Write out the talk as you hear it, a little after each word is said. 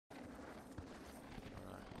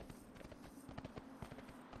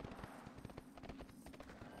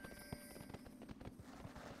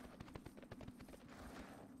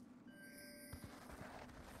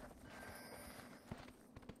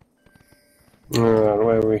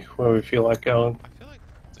Where we feel like going. I feel like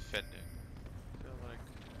defending.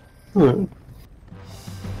 I feel like...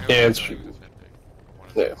 Yeah, it's true.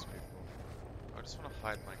 true. Yeah. I just want to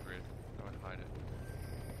hide my grid. Go and hide it.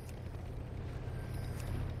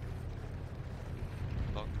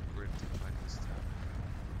 Lock grid behind this tab.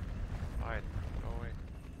 Hide. Go away.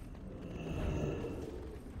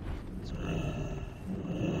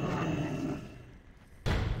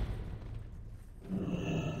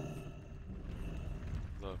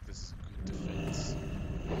 Look, this is good defense.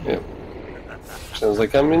 Yep. Sounds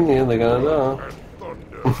like I'm in here, they're gonna know.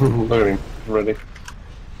 Look at him, ready.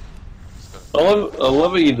 I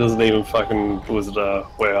love it he doesn't even fucking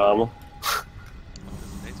wear armor.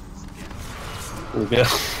 Yeah.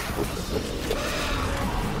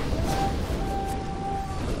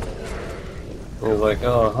 He's like,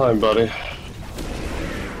 oh, hi buddy.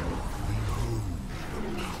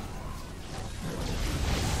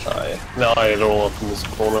 Now I get all up in this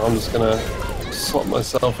corner. I'm just gonna slot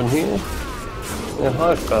myself in here. Yeah,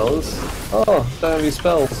 hi fellas. Oh, don't have any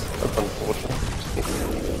spells. That's unfortunate.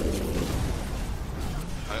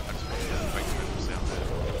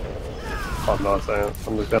 I'm not saying.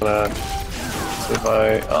 I'm just gonna see if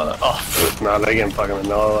I. Oh, no, they're getting fucking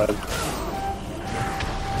annihilated.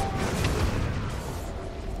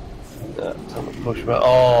 Yeah, time to push back.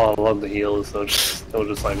 Oh, I love the healers. They're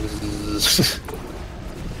just like.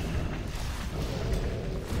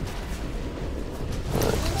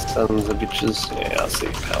 Sons of bitches. Yeah, I see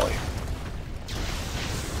Pally.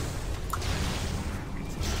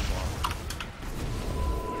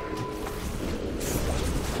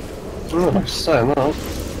 Oh, I'm saying that.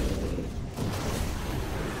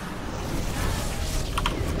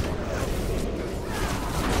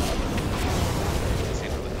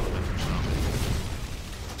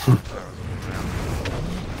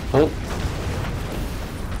 Oh.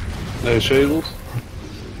 No shields.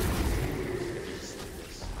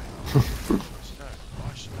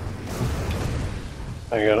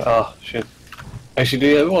 I got it. Oh, shit. Actually, do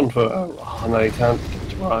you have one for... Oh, no, you can't get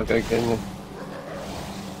to Rago, can you?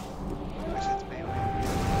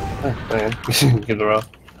 Oh, man. Get her up.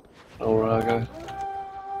 Oh, Rago.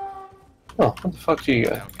 Oh, what the fuck do you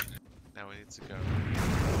go? Now we need to go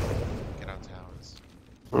get our towers.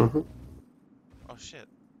 Mm-hmm. Oh, shit.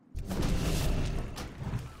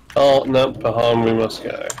 Oh, no, behind we must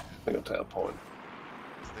go. I got tower point.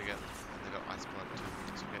 So they got ice blood too.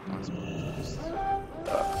 So we get ice blood.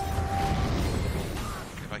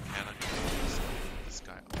 If I can, I can use this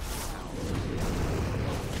guy off the tower.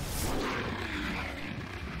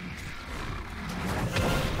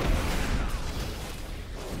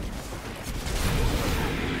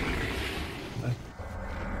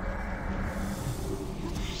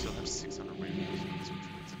 We still have 600 rainbows, which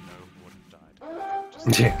means no would have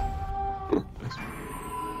died. Yeah.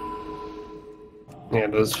 Yeah,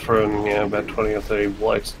 there's thrown, yeah, about 20 or 30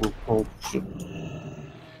 blokes. And, oh, shit.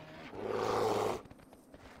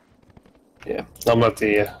 Yeah, I'm at the,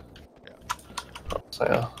 Yeah. so,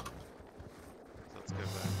 yeah. Let's go back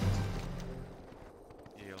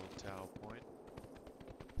to Yale Tower Point.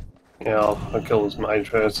 Yeah, I'll kill this mage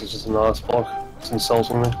first, he's just a nice block. It's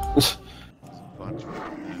insulting me. There's a bunch of them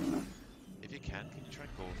there. If you can you try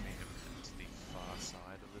golfing him to the far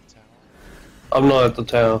side of the tower? I'm not at the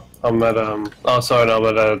tower, I'm at, oh sorry, no,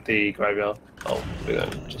 I'm at the graveyard. I'll do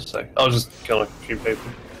that in just a sec. I'll just kill a few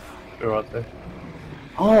people. Be right there.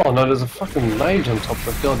 Oh no, there's a fucking mage on top of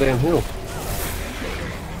the goddamn hill.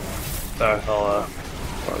 So,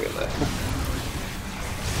 I'll get there.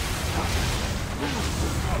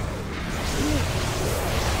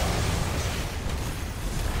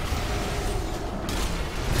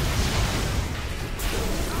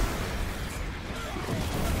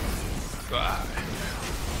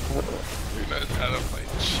 Who knows how to play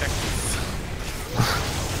checkers?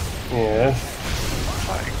 Yeah.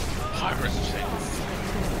 Like, hybrid checkers.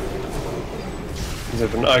 He's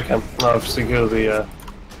open. Okay, no, I've secured the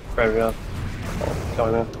graveyard. Oh,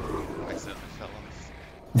 going in. I accidentally fell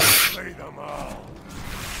off. Play them all.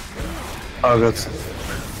 Oh, good.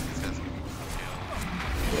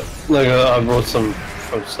 Look, I brought some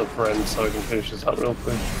from some friends so I can finish this up real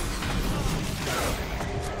quick.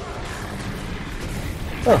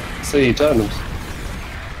 Oh, see totems.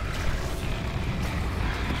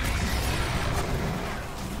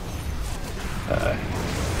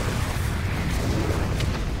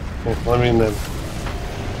 Let me in then.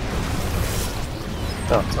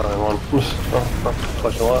 Oh, sorry, one. Oh,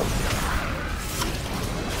 flash a light.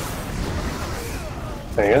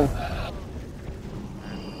 There you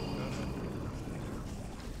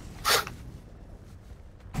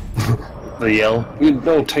go. The yell. You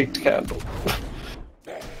don't take the candle.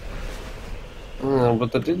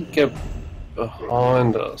 But they didn't get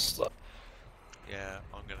behind us. Like, Yeah,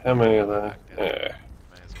 I'm gonna. how many are go there? back down. Yeah.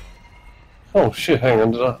 May as well. Oh shit, hang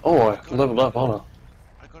on, did I? Oh, I leveled up, aren't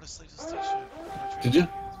I got a sleeveless t-shirt. I? Did you?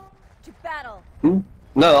 To battle. Hmm?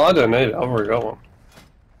 No, I don't need it, I've already got one.